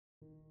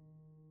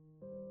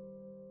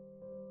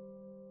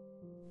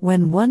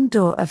When one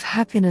door of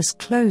happiness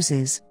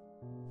closes,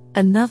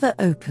 another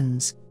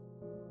opens.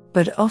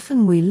 But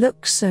often we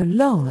look so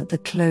long at the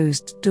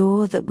closed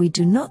door that we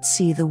do not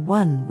see the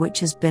one which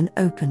has been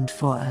opened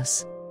for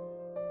us.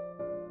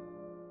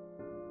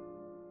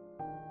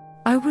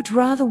 I would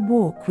rather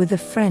walk with a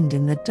friend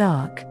in the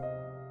dark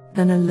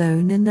than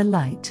alone in the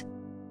light.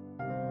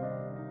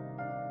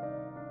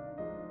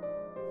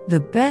 The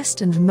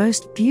best and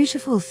most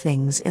beautiful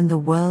things in the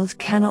world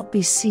cannot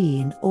be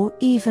seen or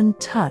even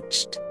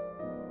touched.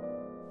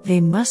 They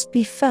must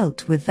be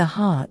felt with the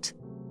heart.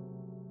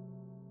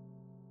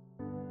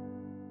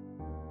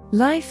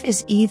 Life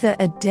is either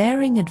a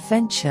daring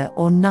adventure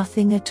or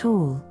nothing at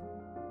all.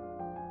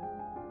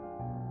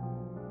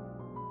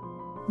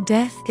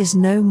 Death is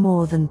no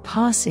more than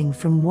passing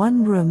from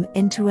one room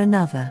into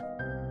another.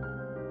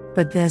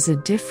 But there's a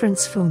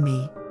difference for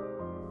me,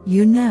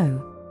 you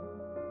know.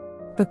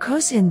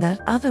 Because in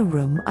that other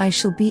room I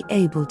shall be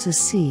able to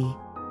see.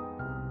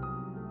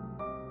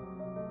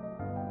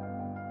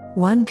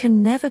 One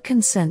can never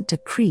consent to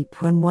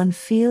creep when one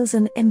feels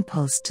an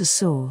impulse to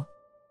soar.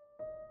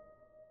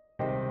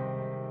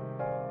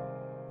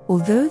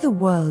 Although the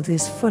world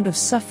is full of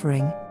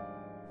suffering,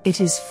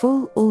 it is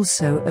full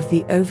also of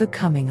the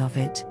overcoming of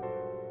it.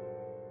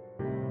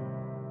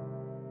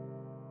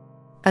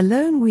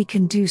 Alone we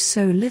can do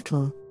so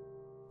little.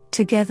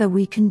 Together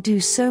we can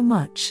do so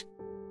much.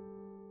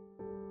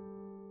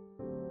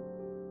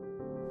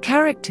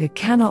 Character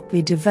cannot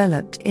be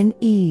developed in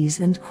ease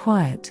and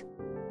quiet.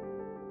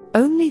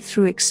 Only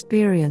through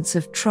experience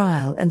of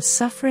trial and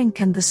suffering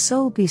can the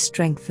soul be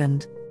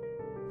strengthened,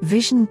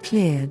 vision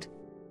cleared,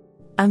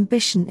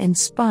 ambition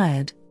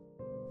inspired,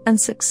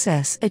 and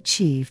success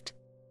achieved.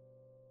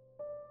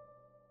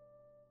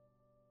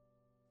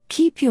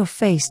 Keep your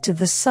face to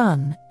the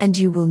sun, and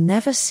you will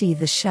never see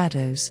the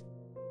shadows.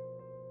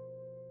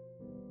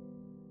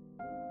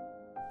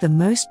 The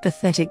most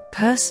pathetic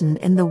person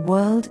in the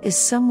world is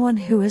someone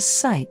who has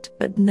sight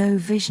but no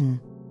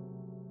vision.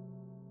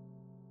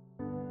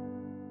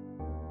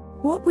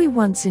 What we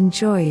once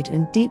enjoyed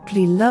and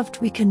deeply loved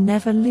we can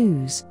never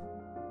lose,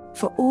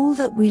 for all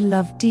that we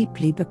love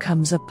deeply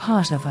becomes a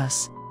part of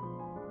us.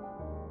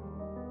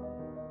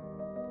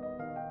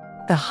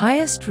 The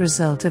highest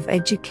result of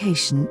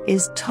education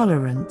is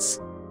tolerance.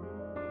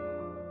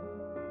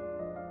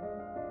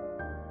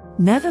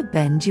 Never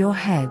bend your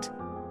head.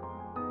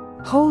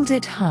 Hold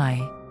it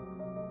high.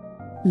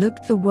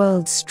 Look the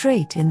world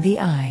straight in the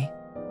eye.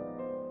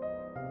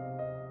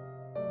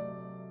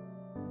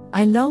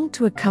 I long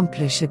to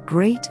accomplish a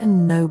great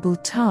and noble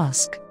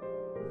task,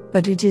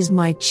 but it is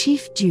my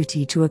chief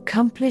duty to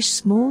accomplish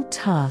small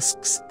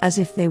tasks as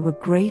if they were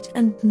great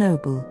and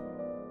noble.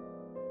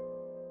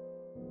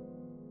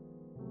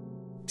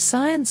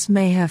 Science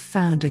may have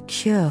found a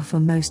cure for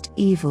most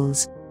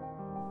evils,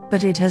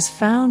 but it has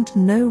found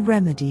no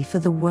remedy for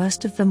the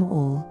worst of them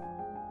all,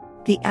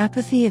 the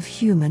apathy of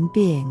human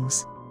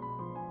beings.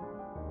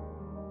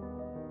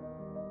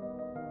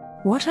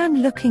 What I'm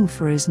looking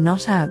for is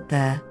not out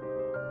there,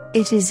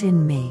 it is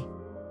in me.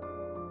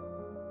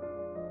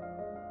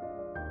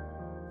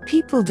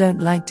 People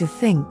don't like to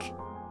think.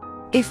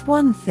 If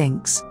one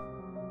thinks,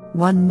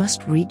 one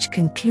must reach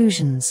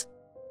conclusions.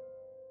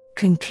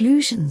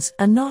 Conclusions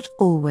are not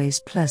always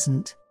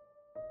pleasant.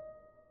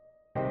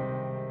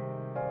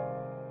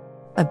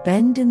 A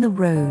bend in the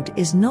road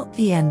is not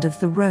the end of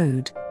the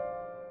road,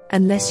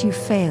 unless you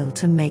fail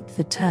to make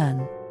the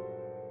turn.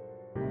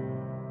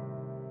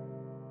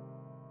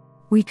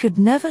 We could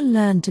never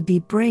learn to be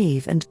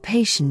brave and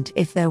patient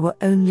if there were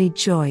only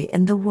joy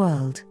in the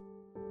world.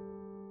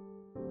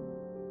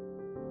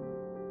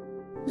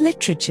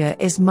 Literature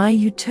is my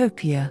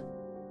utopia.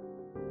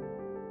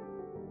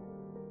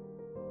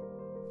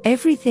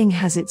 Everything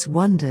has its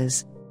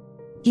wonders,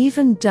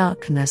 even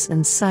darkness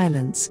and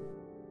silence,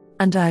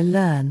 and I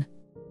learn,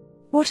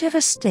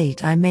 whatever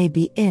state I may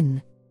be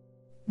in,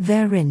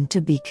 therein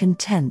to be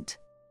content.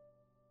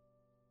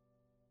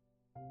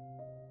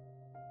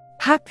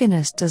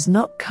 Happiness does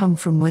not come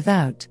from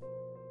without,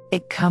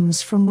 it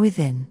comes from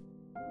within.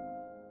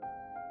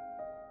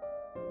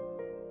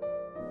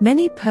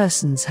 Many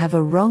persons have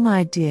a wrong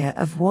idea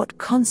of what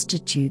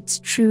constitutes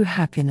true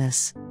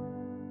happiness.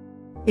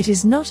 It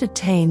is not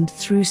attained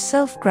through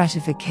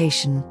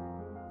self-gratification,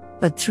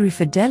 but through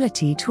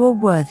fidelity to a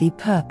worthy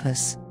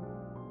purpose.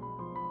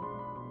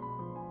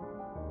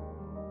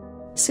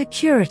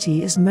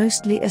 Security is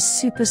mostly a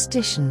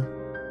superstition.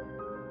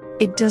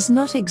 It does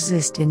not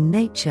exist in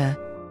nature,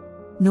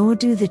 nor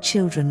do the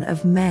children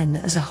of men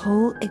as a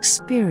whole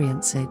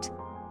experience it.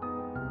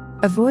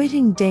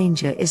 Avoiding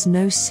danger is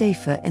no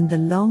safer in the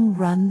long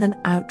run than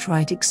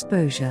outright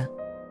exposure.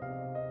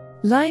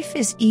 Life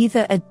is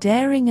either a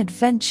daring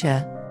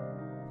adventure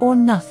or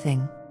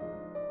nothing.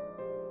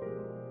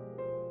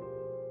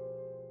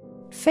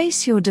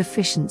 Face your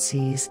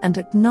deficiencies and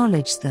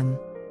acknowledge them,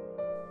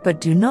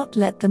 but do not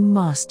let them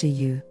master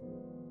you.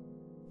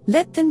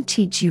 Let them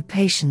teach you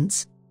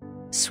patience,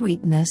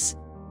 sweetness,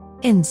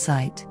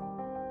 insight.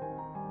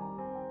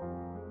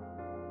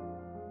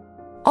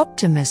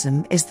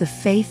 Optimism is the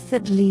faith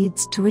that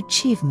leads to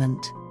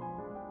achievement.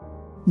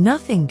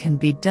 Nothing can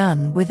be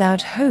done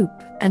without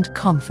hope and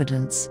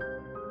confidence.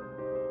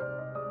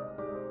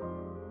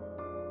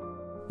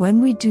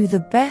 When we do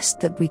the best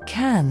that we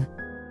can,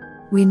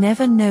 we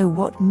never know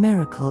what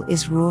miracle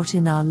is wrought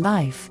in our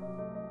life,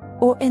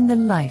 or in the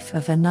life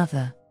of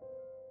another.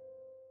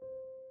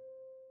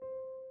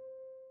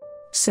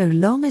 So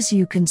long as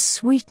you can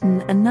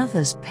sweeten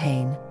another's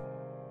pain,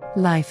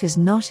 life is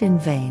not in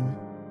vain.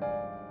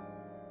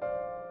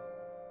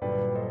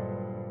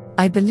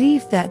 I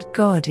believe that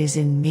God is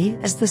in me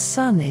as the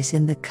sun is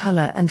in the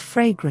color and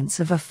fragrance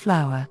of a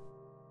flower,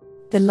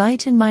 the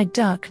light in my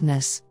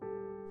darkness,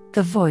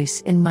 the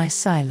voice in my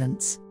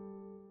silence.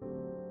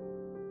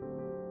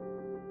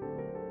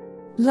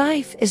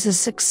 Life is a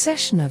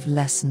succession of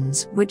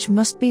lessons which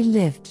must be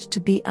lived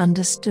to be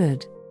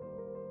understood.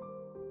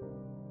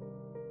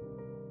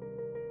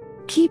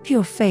 Keep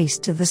your face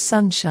to the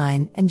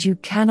sunshine and you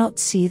cannot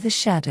see the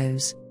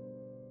shadows.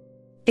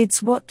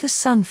 It's what the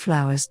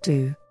sunflowers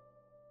do.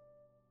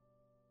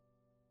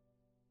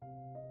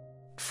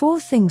 4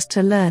 things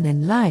to learn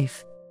in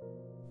life: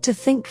 to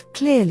think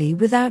clearly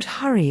without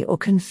hurry or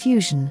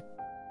confusion,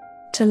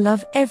 to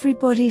love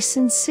everybody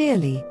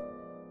sincerely,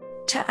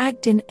 to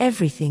act in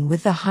everything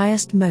with the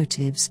highest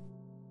motives,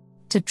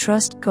 to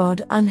trust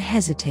God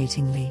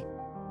unhesitatingly.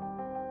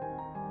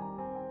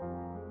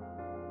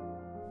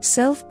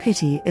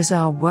 Self-pity is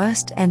our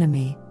worst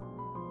enemy,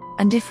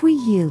 and if we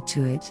yield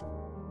to it,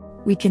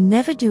 we can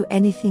never do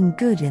anything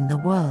good in the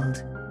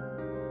world.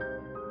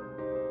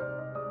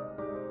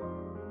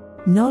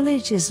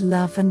 Knowledge is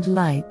love and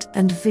light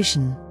and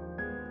vision.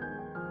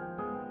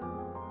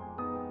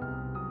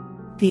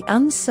 The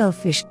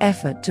unselfish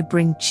effort to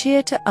bring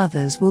cheer to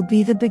others will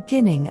be the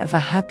beginning of a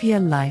happier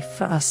life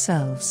for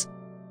ourselves.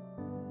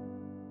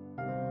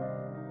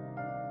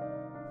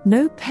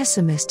 No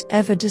pessimist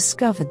ever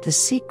discovered the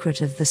secret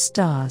of the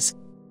stars,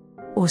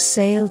 or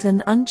sailed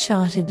an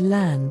uncharted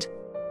land,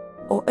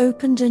 or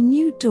opened a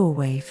new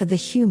doorway for the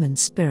human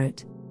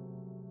spirit.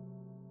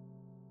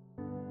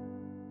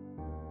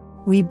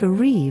 We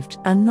bereaved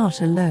are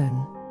not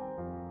alone.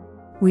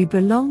 We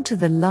belong to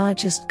the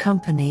largest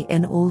company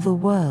in all the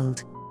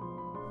world,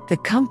 the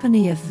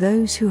company of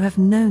those who have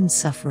known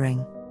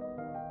suffering.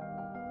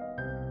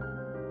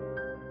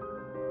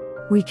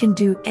 We can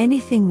do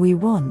anything we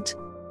want,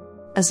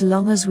 as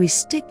long as we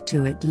stick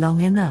to it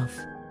long enough.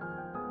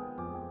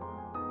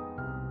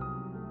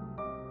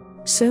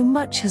 So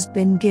much has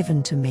been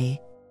given to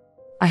me.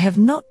 I have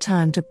not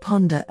time to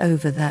ponder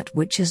over that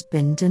which has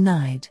been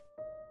denied.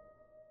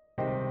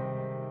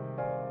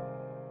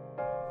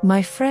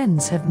 My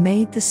friends have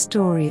made the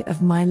story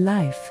of my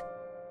life.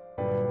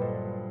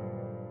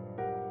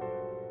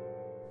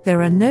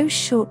 There are no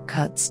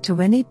shortcuts to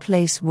any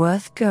place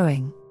worth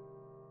going.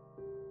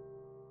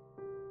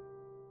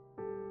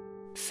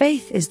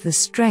 Faith is the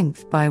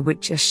strength by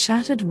which a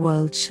shattered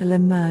world shall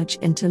emerge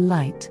into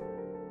light.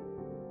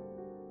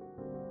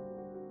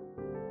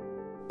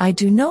 I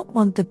do not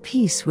want the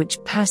peace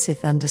which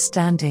passeth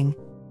understanding.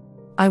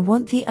 I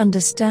want the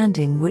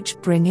understanding which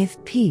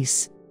bringeth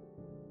peace.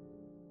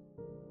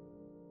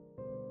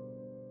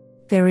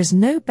 There is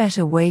no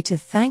better way to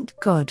thank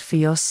God for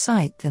your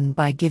sight than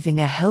by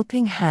giving a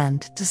helping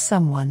hand to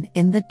someone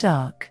in the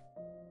dark.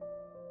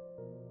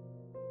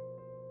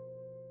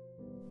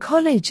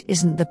 College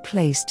isn't the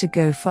place to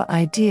go for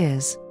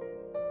ideas.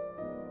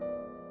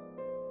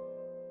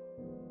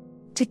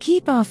 To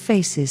keep our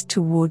faces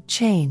toward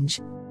change,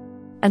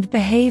 and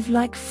behave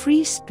like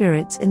free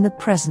spirits in the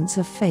presence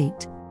of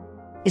fate,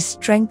 is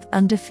strength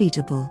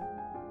undefeatable.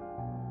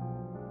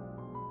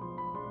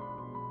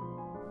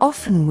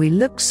 Often we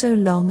look so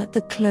long at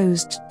the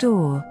closed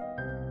door,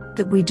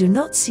 that we do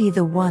not see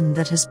the one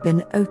that has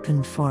been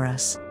opened for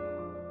us.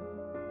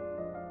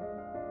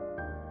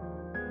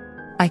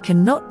 I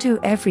cannot do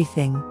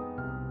everything,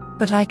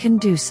 but I can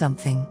do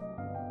something.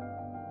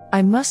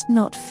 I must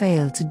not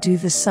fail to do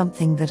the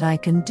something that I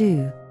can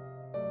do.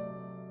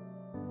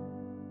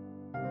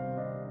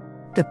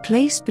 The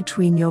place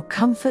between your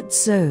comfort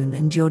zone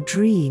and your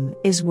dream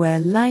is where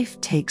life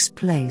takes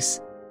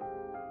place.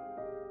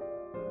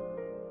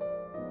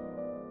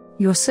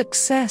 Your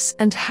success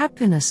and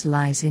happiness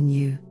lies in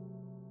you.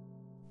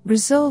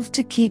 Resolve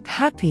to keep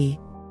happy,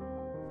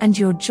 and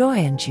your joy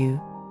and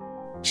you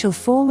shall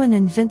form an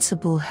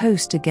invincible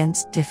host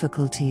against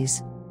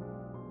difficulties.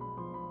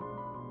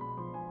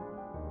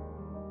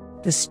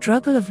 The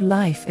struggle of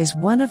life is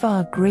one of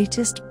our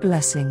greatest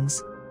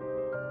blessings.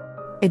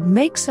 It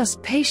makes us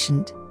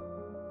patient,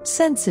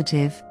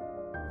 sensitive,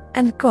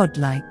 and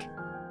godlike.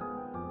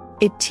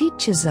 It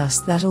teaches us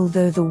that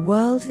although the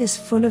world is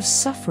full of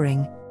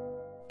suffering,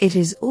 it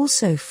is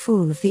also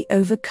full of the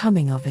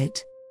overcoming of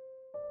it.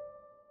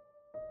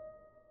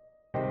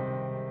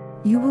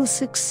 You will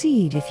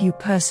succeed if you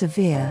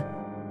persevere,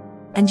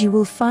 and you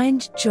will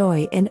find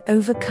joy in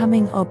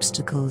overcoming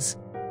obstacles.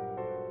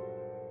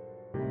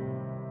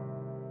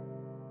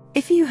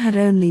 If you had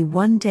only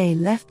one day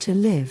left to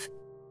live,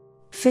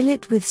 fill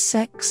it with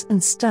sex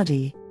and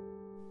study,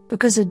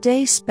 because a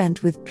day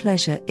spent with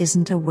pleasure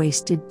isn't a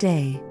wasted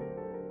day.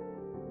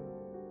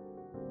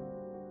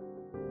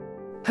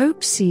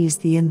 Hope sees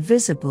the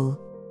invisible,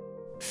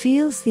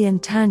 feels the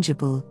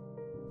intangible,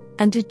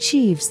 and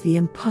achieves the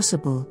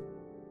impossible.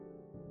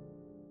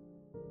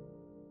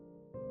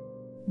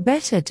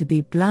 Better to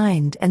be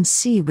blind and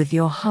see with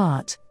your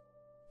heart,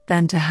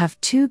 than to have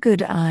two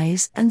good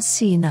eyes and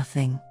see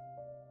nothing.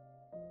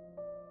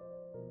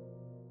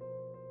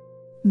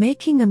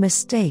 Making a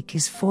mistake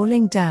is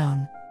falling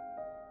down.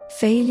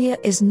 Failure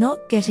is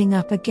not getting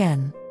up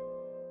again.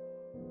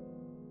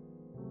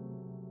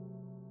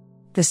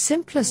 The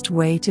simplest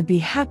way to be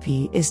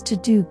happy is to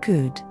do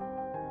good.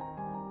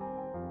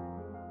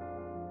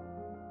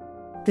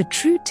 The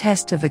true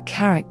test of a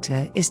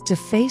character is to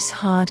face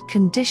hard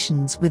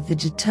conditions with the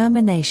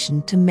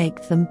determination to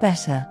make them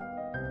better.